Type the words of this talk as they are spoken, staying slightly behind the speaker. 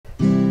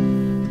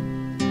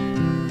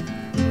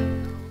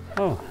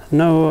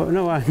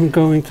No, I'm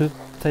going to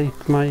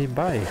take my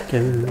bike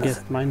and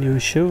get my new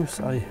shoes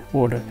I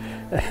ordered.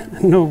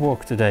 No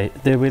walk today.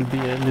 There will be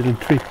a little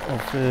trip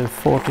of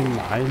 14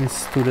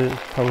 miles to the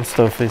post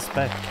office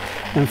back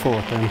and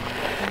forth,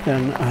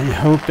 and I'm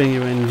hoping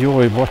you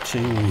enjoy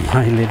watching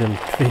my little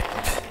trip.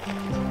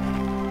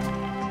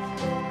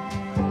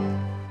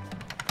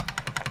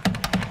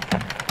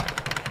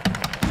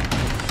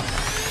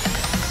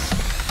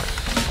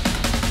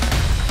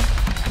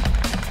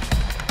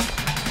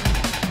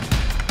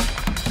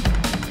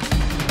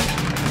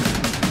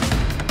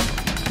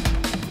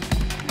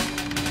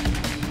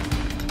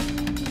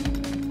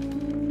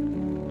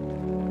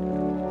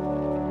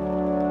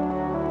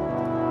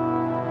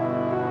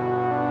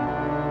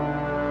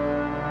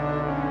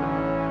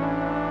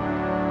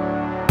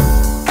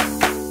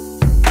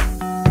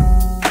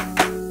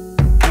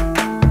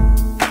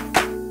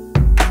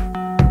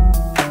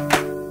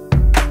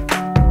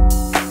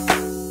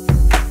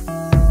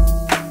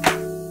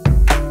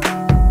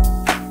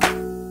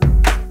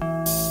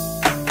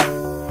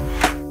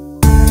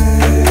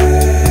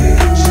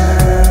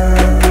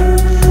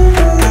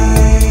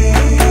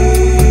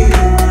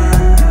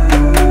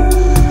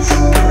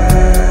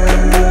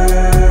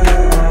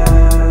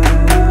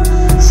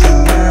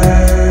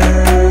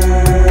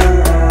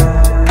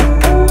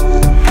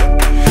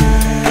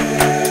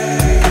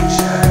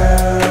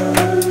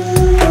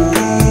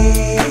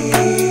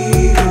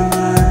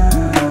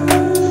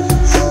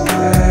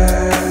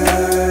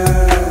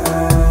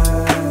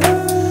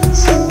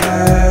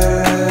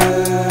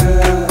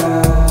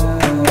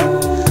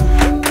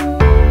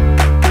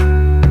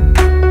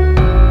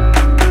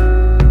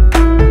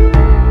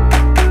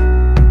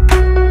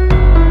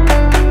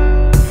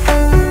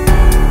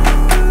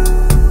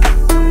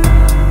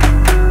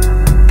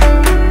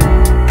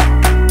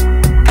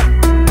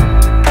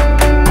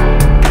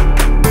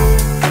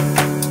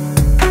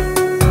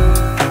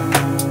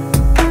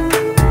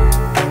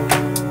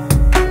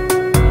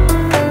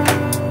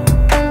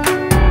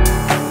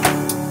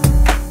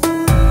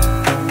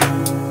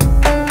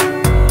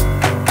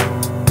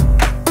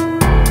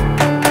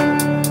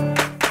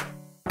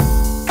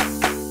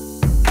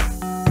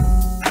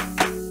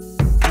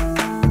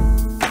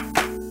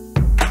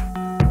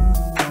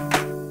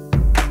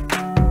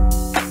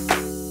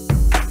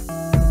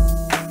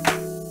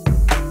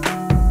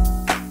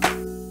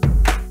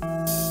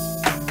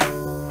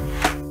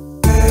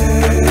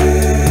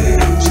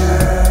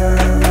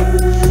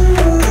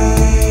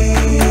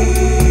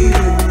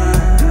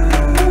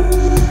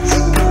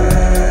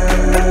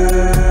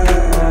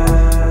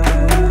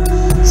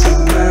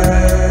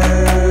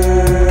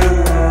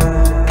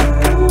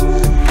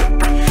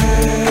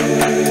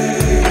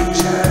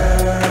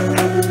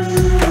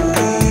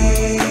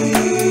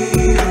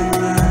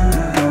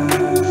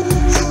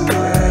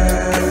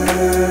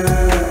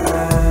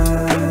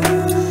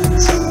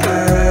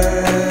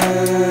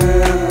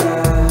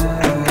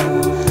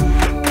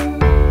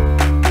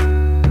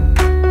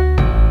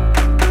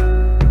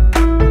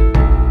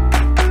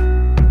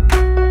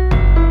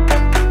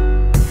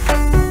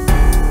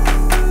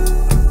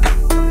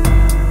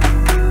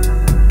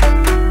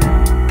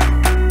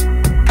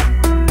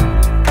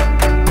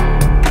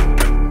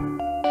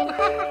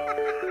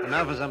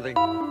 Now for something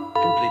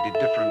completely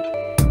different.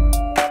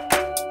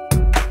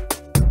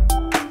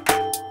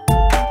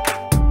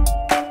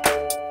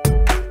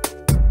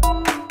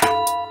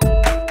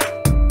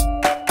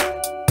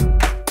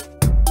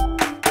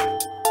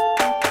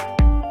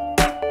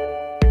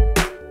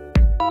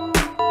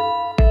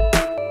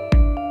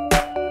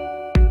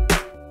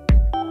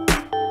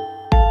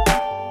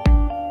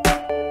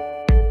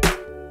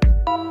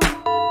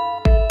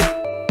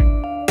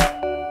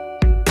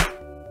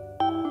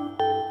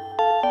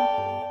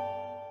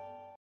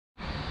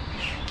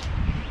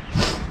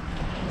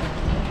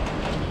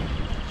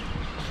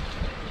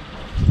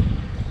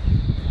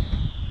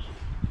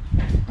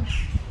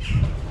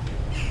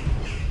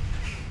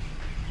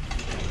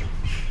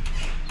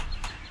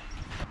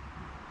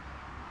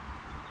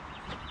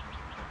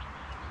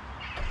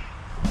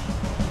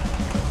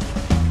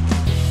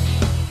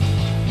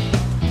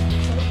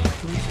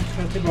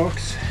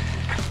 Box.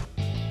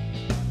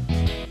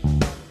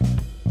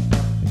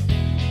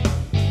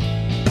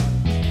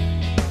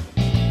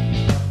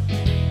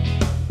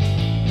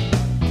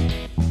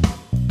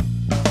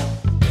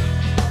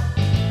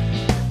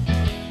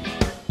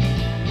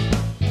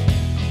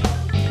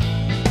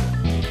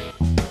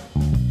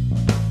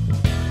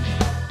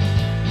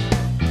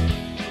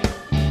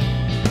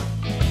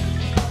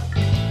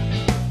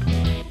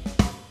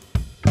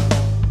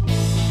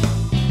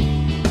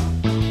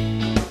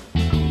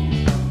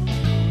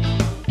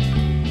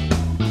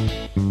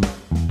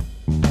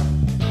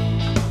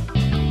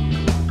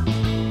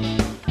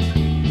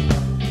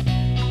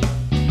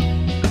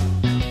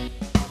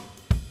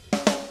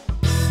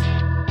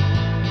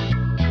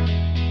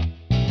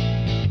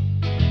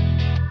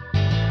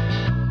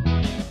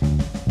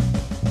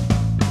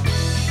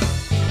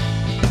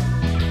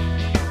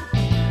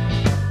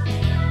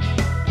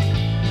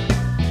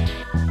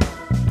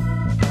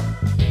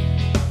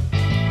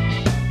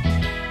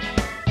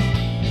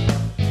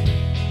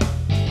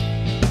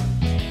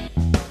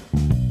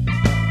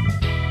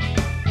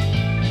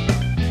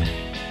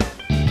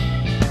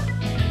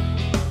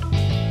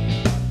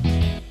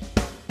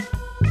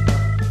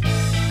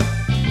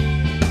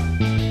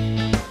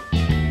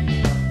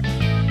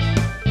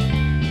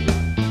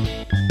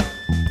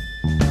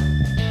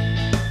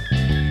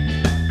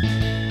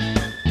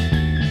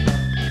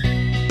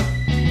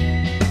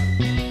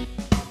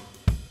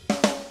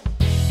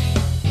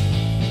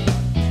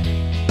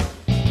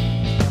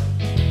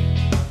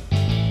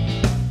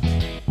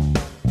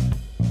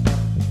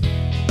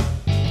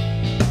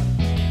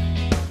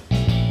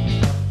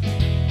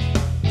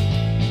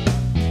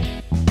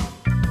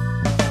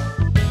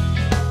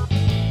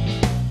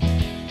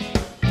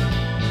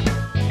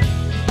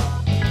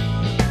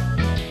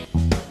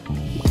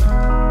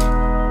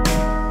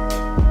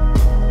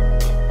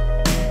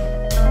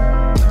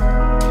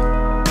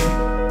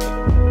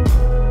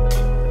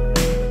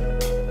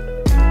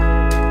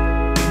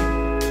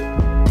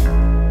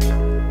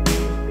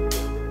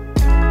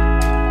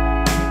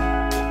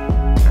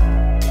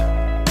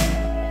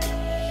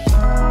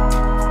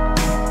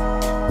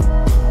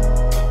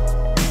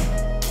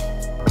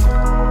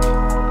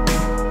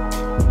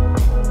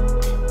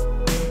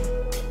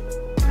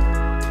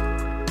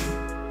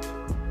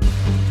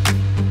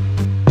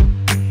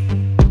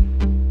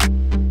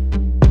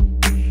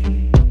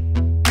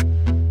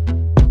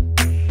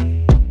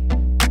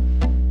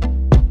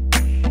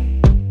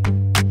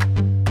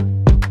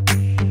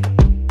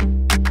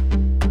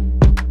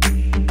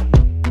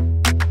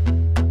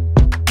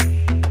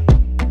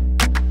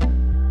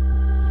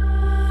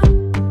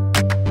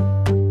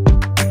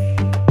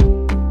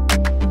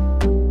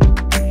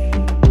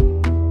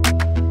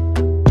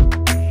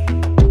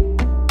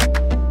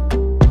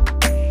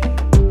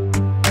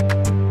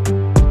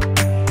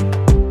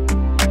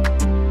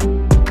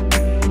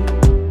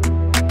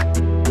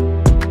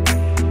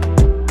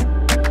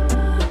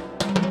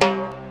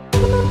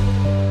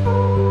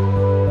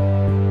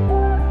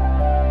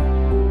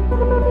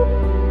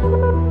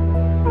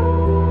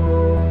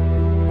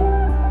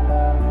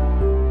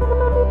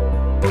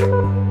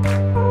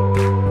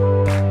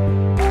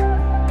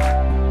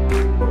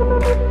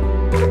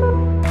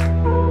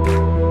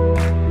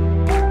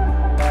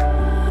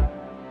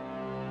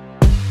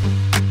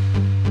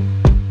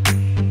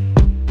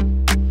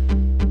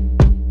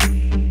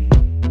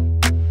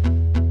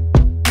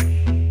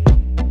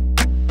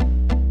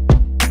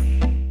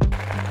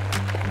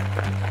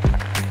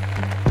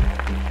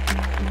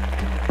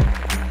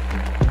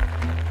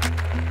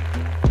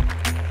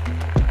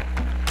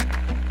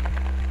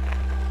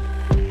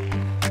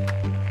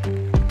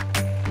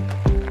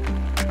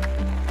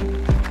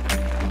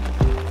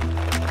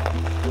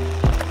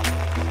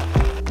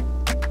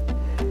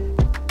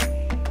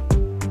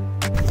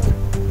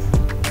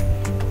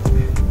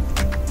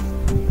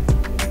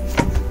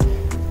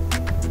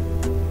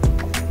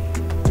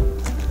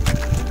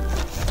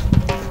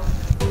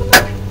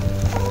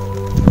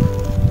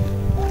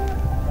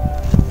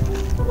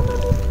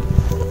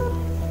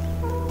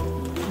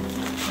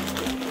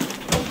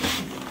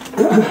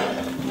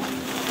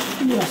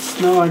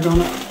 Now I'm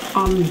gonna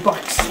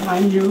unbox my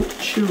new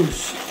shoes.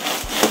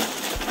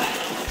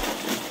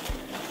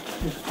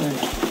 If they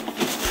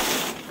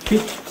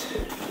fit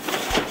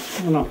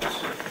or not.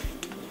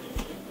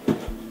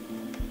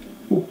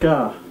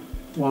 Hoka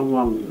One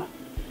One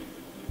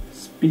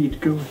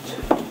Speedgoat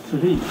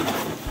 3.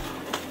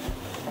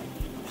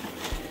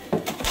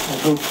 I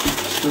hope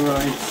it's the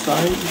right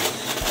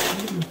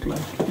size. Look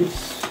like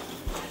this.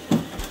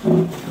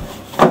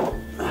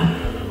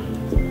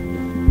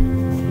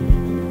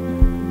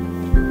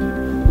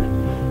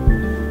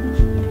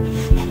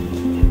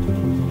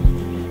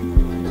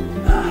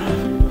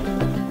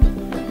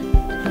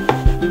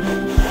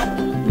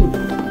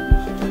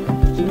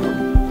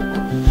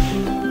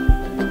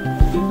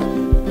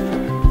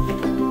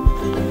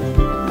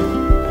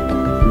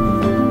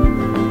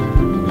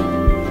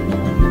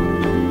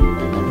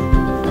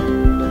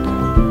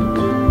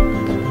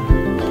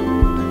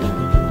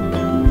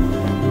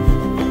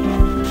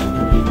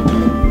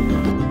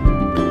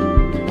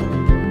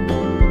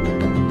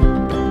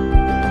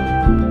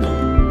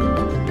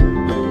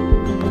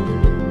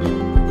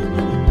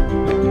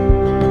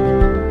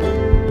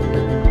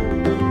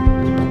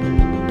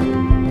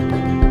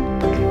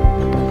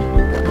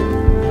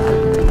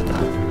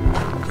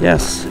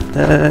 Yes,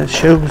 the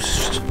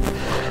shoes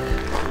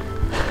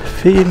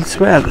feels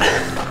well.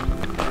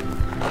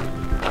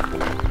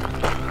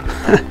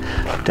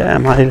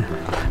 Damn,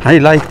 I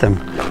like them.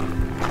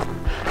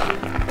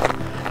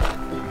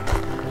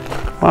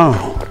 Wow,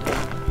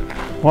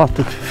 what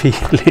a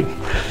feeling.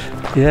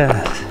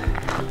 Yes.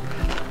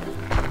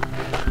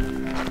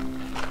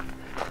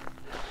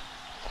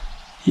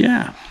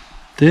 Yeah,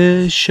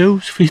 the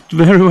shoes fit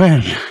very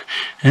well,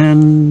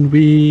 and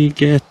we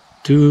get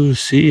to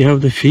see how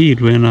they feel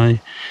when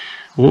I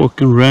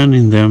walk and run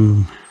in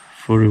them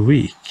for a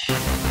week.